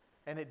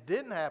 and it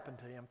didn't happen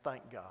to him,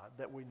 thank God,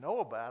 that we know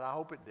about. I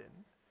hope it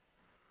didn't.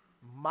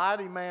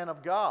 Mighty man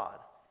of God.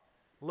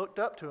 Looked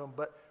up to him,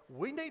 but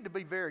we need to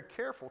be very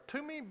careful.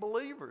 Too many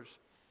believers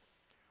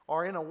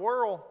are in a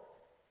world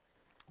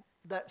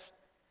that's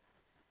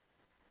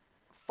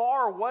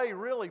far away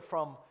really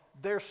from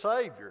their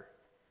Savior,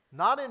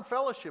 not in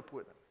fellowship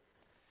with Him.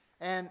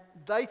 And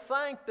they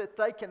think that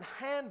they can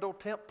handle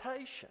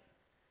temptation.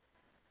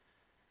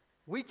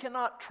 We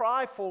cannot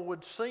trifle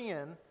with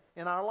sin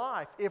in our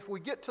life. If we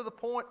get to the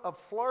point of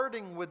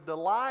flirting with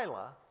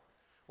Delilah,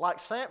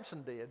 like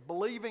Samson did,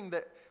 believing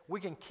that we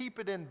can keep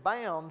it in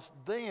bounds,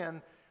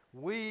 then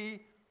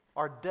we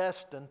are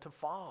destined to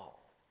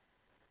fall.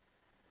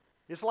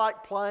 It's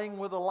like playing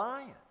with a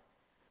lion.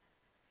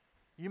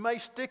 You may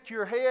stick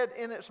your head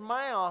in its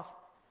mouth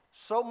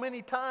so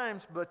many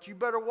times, but you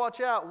better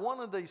watch out. One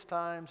of these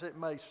times it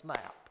may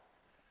snap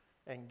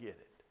and get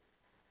it.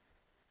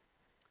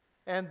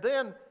 And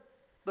then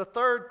the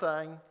third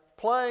thing,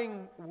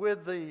 playing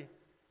with the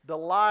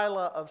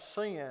Delilah of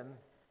sin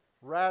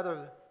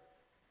rather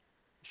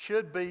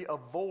should be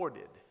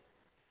avoided.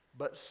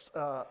 But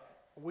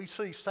we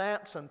see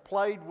Samson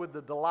played with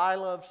the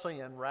Delilah of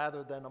sin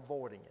rather than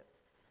avoiding it.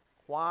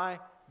 Why?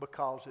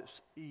 Because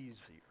it's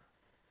easier.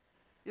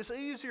 It's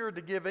easier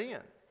to give in.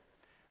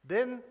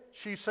 Then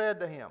she said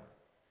to him,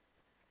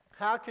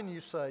 how can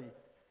you say,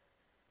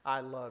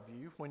 I love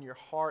you, when your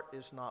heart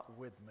is not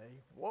with me?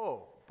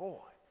 Whoa, boy.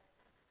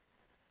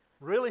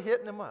 Really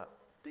hitting him up.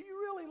 Do you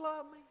really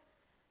love me?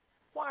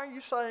 Why are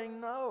you saying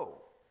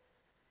no?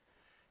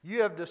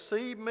 You have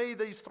deceived me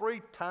these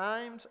 3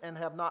 times and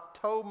have not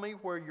told me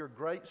where your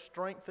great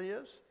strength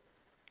is.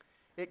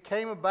 It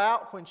came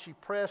about when she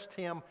pressed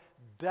him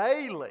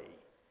daily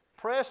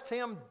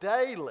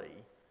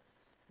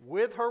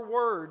with her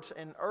words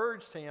and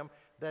urged him,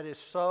 that his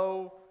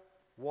soul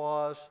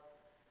was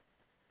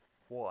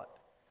what?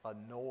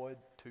 Annoyed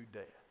to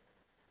death.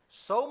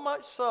 So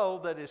much so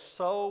that his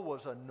soul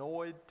was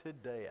annoyed to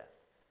death.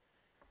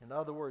 In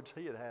other words,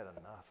 he had had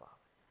enough of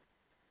it.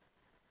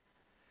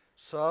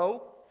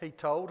 So he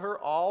told her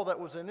all that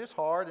was in his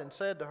heart and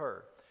said to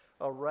her,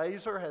 a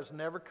razor has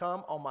never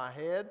come on my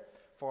head,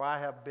 for I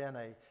have been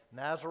a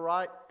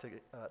Nazarite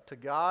to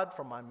God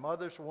from my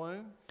mother's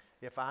womb.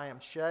 If I am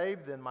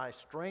shaved, then my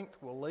strength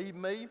will leave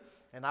me,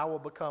 and I will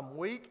become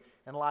weak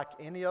and like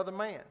any other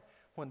man.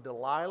 When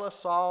Delilah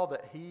saw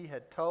that he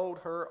had told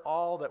her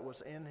all that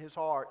was in his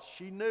heart,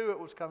 she knew it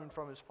was coming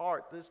from his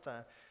heart this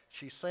time.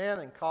 She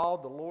sent and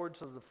called the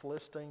lords of the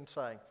Philistines,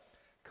 saying,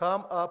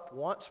 come up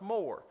once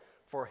more,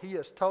 for he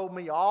has told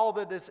me all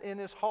that is in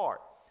his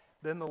heart.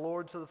 Then the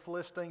lords of the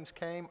Philistines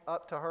came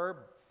up to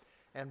her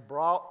and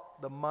brought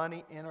the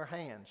money in her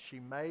hands. She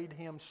made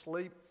him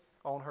sleep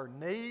on her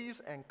knees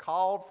and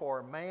called for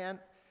a man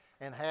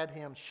and had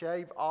him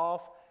shave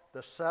off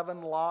the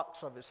 7 locks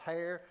of his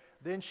hair.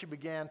 Then she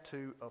began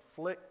to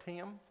afflict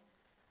him,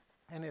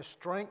 and his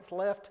strength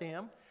left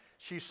him.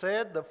 She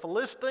said, the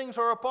Philistines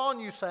are upon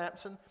you,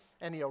 Samson.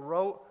 And he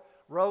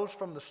rose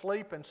from the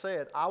sleep and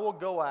said, I will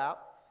go out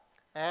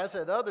as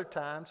at other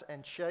times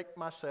and shake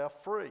myself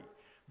free.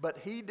 But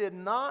he did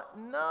not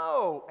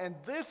know, and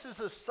this is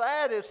the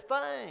saddest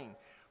thing,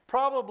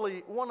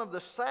 probably one of the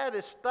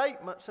saddest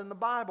statements in the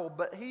Bible,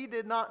 but he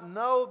did not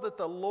know that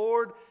the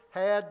Lord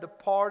had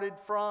departed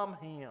from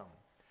him.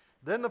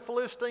 Then the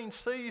Philistines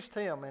seized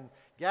him and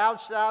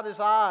gouged out his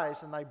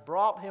eyes, and they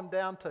brought him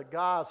down to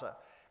Gaza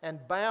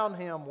and bound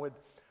him with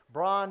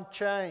bronze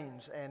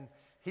chains, and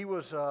he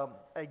was a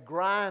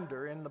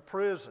grinder in the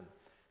prison.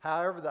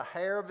 However, the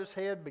hair of his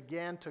head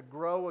began to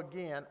grow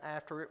again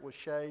after it was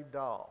shaved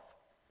off.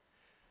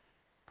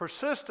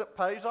 Persistent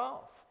pays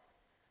off.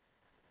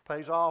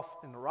 Pays off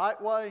in the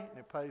right way, and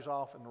it pays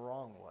off in the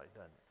wrong way,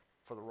 doesn't it?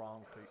 For the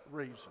wrong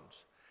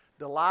reasons.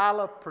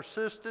 Delilah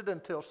persisted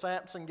until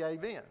Samson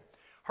gave in.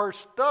 Her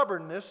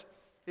stubbornness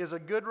is a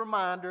good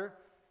reminder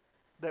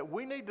that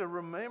we need to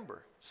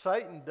remember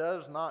Satan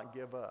does not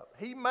give up.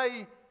 He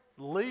may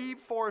leave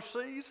for a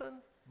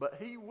season, but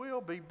he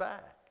will be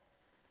back.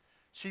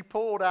 She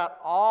pulled out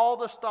all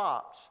the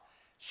stops.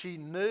 She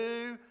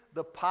knew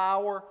the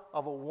power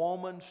of a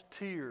woman's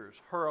tears,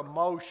 her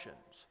emotions.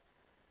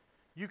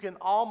 You can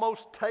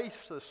almost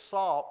taste the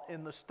salt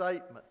in the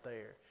statement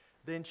there.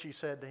 Then she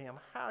said to him,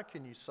 "How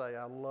can you say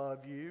I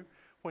love you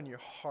when your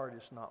heart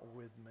is not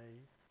with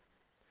me?"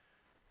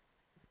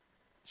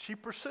 She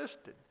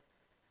persisted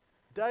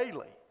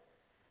daily.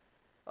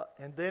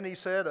 And then he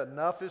said,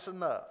 "Enough is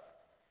enough."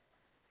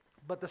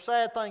 But the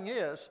sad thing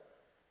is,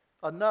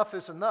 enough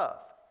is enough.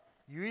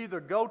 You either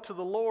go to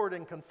the Lord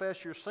and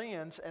confess your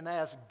sins and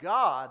ask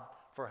God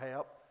for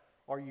help,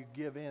 or you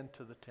give in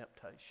to the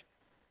temptation.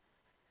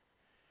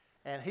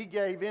 And he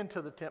gave in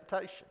to the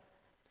temptation.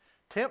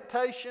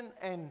 Temptation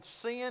and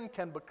sin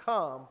can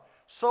become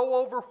so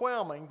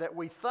overwhelming that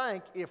we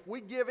think if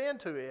we give in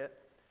to it,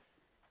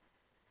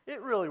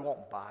 it really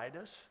won't bite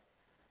us.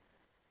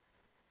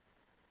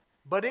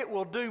 But it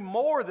will do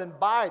more than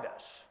bite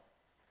us.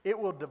 It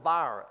will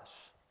devour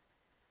us.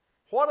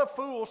 What a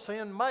fool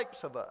sin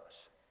makes of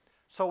us.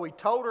 So he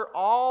told her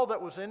all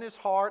that was in his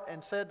heart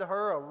and said to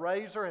her, "A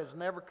razor has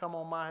never come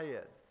on my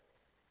head.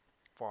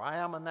 For I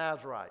am a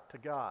Nazarite to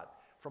God.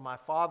 From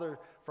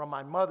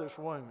my mother's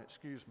womb,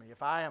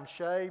 If I am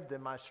shaved,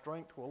 then my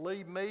strength will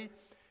leave me,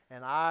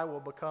 and I will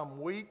become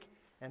weak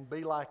and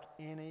be like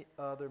any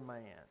other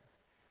man."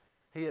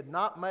 He had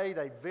not made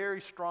a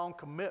very strong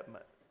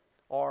commitment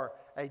or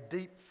a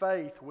deep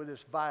faith with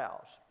his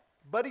vows.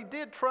 But he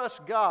did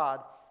trust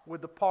God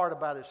with the part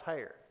about his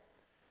hair.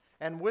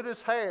 And with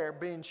his hair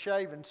being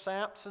shaven,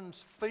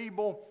 Samson's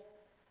feeble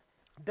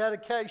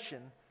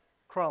dedication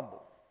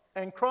crumbled.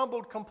 And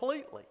crumbled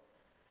completely.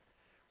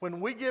 When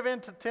we give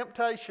in to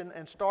temptation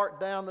and start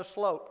down the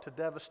slope to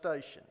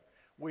devastation,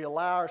 we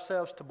allow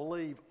ourselves to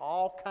believe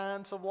all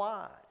kinds of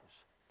lies.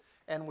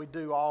 And we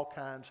do all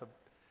kinds of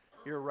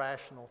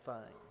irrational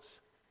things.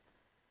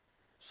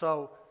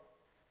 So,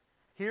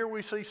 here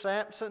we see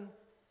Samson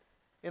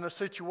in a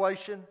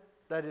situation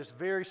that is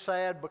very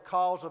sad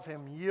because of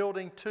him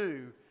yielding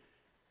to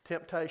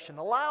temptation,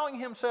 allowing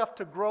himself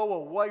to grow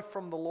away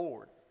from the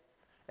Lord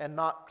and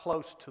not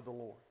close to the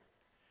Lord.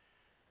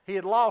 He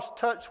had lost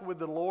touch with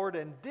the Lord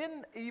and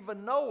didn't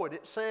even know it.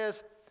 It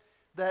says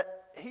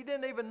that he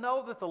didn't even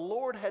know that the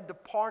Lord had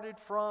departed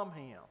from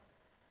him.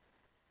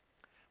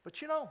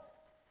 But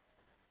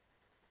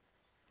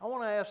I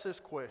want to ask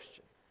this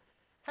question.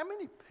 How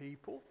many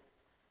people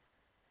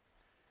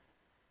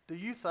do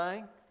you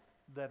think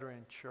that are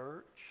in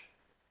church,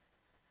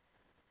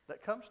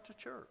 that comes to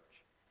church,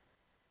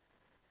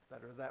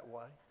 that are that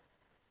way?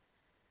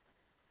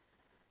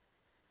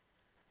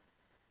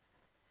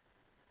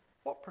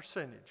 What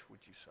percentage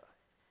would you say?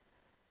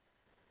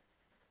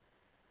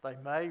 They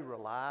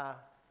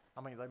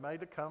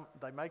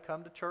may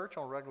come to church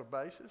on a regular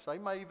basis. They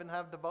may even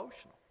have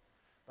devotional.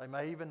 They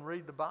may even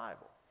read the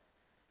Bible.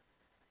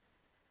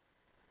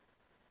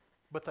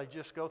 But they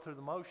just go through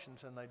the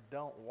motions and they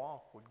don't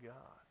walk with God.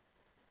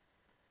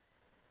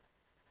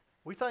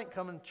 We think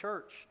coming to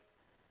church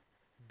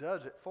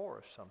does it for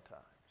us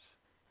sometimes.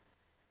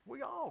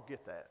 We all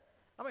get that.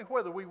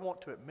 Whether we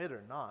want to admit it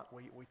or not,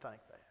 we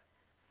think that.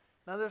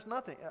 Now, there's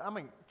nothing,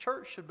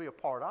 church should be a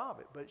part of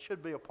it, but it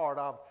should be a part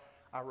of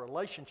our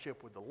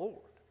relationship with the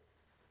Lord.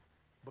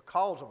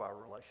 Because of our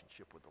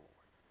relationship with the Lord.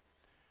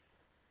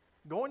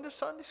 Going to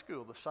Sunday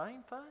school, the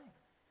same thing.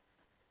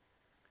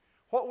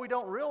 What we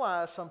don't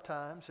realize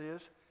sometimes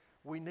is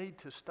we need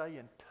to stay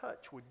in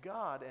touch with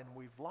God, and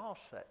we've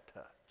lost that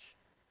touch.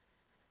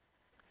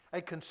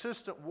 A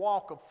consistent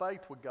walk of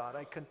faith with God,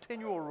 a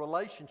continual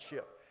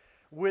relationship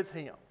with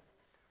Him.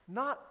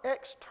 Not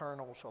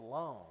externals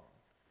alone,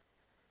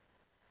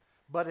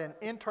 but an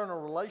internal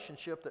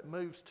relationship that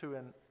moves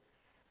to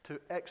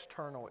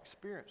external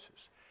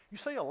experiences. You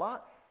see,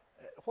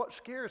 what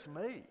scares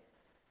me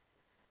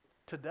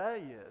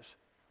today is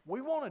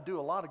we want to do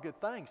a lot of good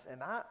things,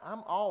 and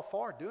I'm all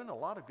for doing a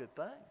lot of good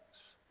things.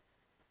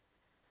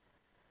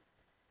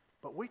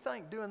 But we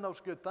think doing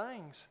those good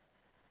things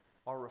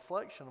are a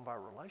reflection of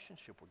our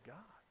relationship with God.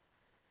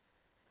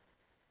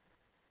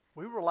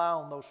 We rely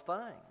on those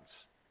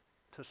things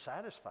to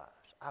satisfy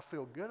us. I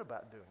feel good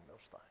about doing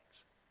those things.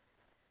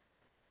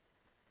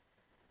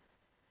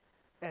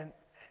 And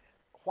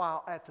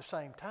while at the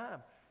same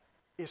time,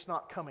 it's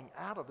not coming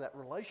out of that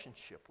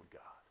relationship with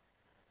God.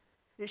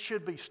 It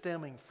should be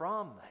stemming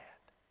from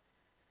that.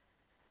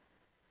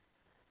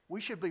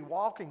 We should be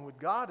walking with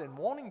God and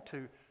wanting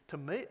to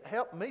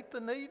help meet the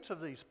needs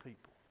of these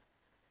people.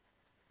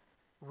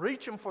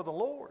 Reach them for the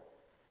Lord.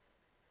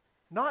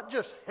 Not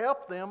just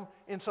help them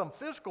in some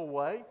physical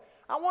way.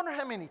 I wonder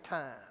how many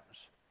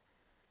times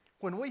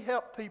when we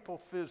help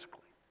people physically.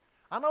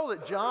 I know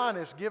that John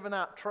is giving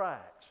out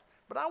tracts,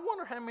 but I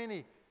wonder how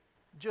many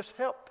just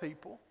help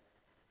people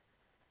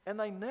and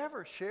they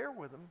never share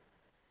with them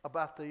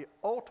about the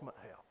ultimate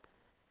help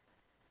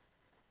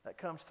that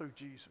comes through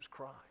Jesus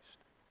Christ.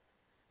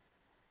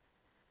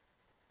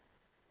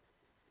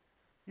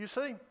 You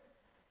see,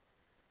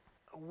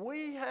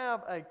 we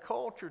have a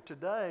culture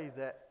today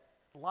that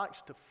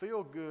likes to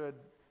feel good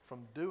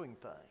from doing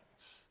things.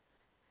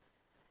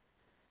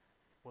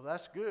 Well,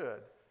 that's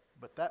good,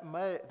 but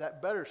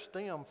that better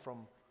stem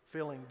from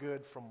feeling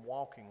good from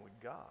walking with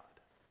God.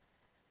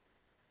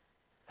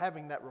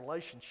 Having that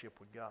relationship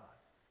with God.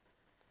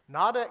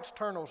 Not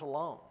externals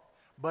alone,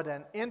 but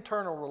an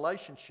internal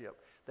relationship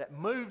that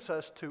moves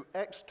us to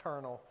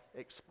external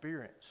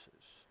experiences.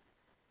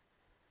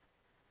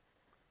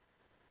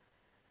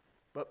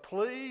 But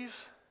please,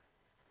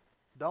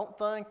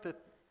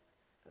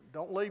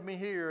 don't leave me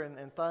here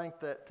and think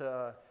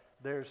that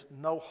there's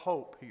no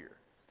hope here.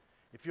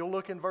 If you'll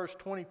look in verse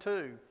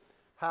 22,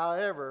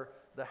 however,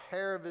 the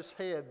hair of his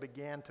head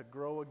began to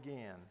grow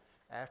again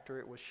after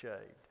it was shaved.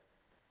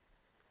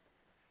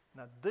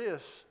 Now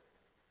this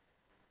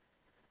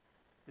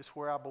is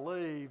where I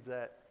believe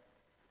that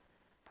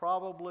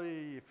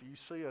probably if you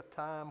see a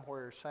time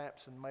where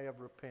Samson may have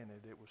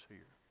repented, it was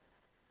here.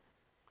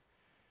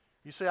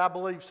 You see, I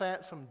believe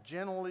Samson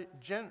genuinely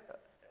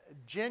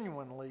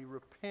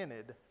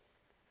repented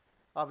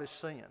of his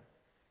sin.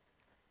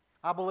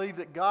 I believe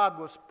that God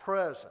was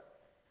present.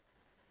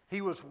 He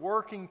was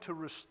working to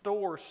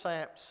restore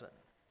Samson.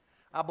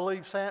 I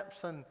believe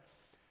Samson,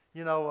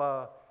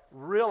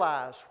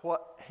 realized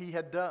what he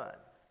had done.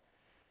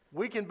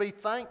 We can be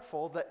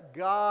thankful that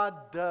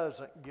God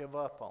doesn't give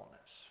up on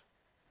us.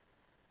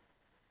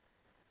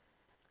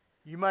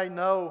 You may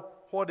know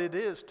what it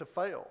is to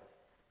fail.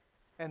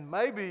 And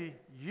maybe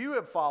you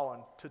have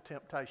fallen to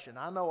temptation.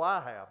 I know I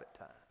have at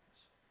times.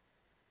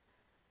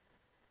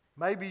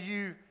 Maybe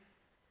you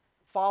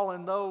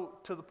fallen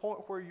to the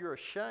point where you're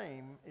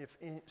ashamed if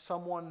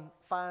someone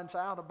finds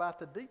out about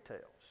the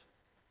details.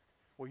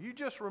 Well, you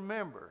just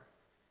remember,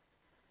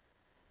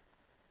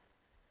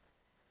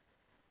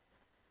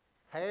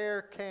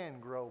 hair can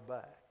grow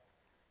back.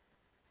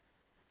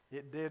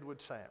 It did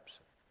with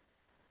Samson.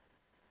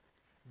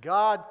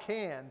 God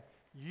can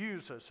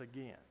use us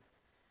again,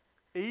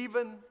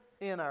 even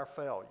in our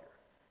failure.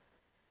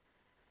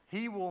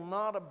 He will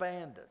not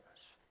abandon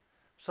us.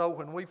 So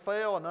when we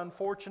fail, and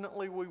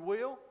unfortunately we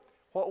will,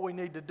 what we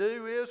need to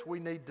do is we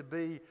need to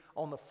be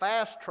on the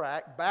fast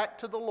track back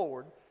to the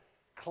Lord,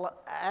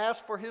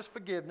 ask for His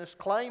forgiveness,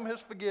 claim His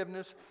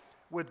forgiveness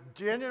with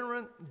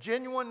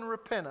genuine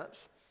repentance,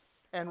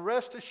 and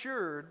rest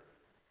assured,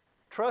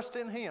 trust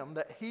in Him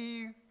that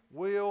He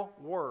will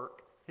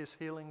work His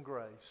healing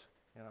grace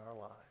in our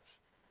lives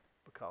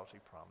because He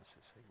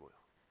promises He will.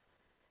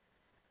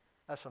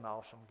 That's an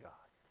awesome God.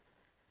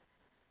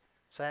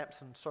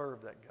 Samson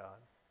served that God.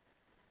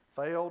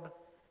 Failed,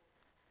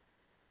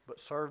 but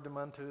served Him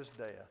unto his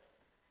death.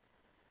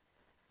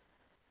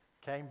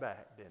 Came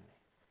back, didn't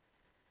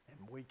he?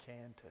 And we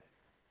can too.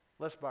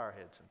 Let's bow our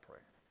heads in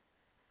prayer.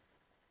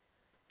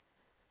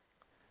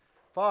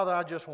 Father, I just want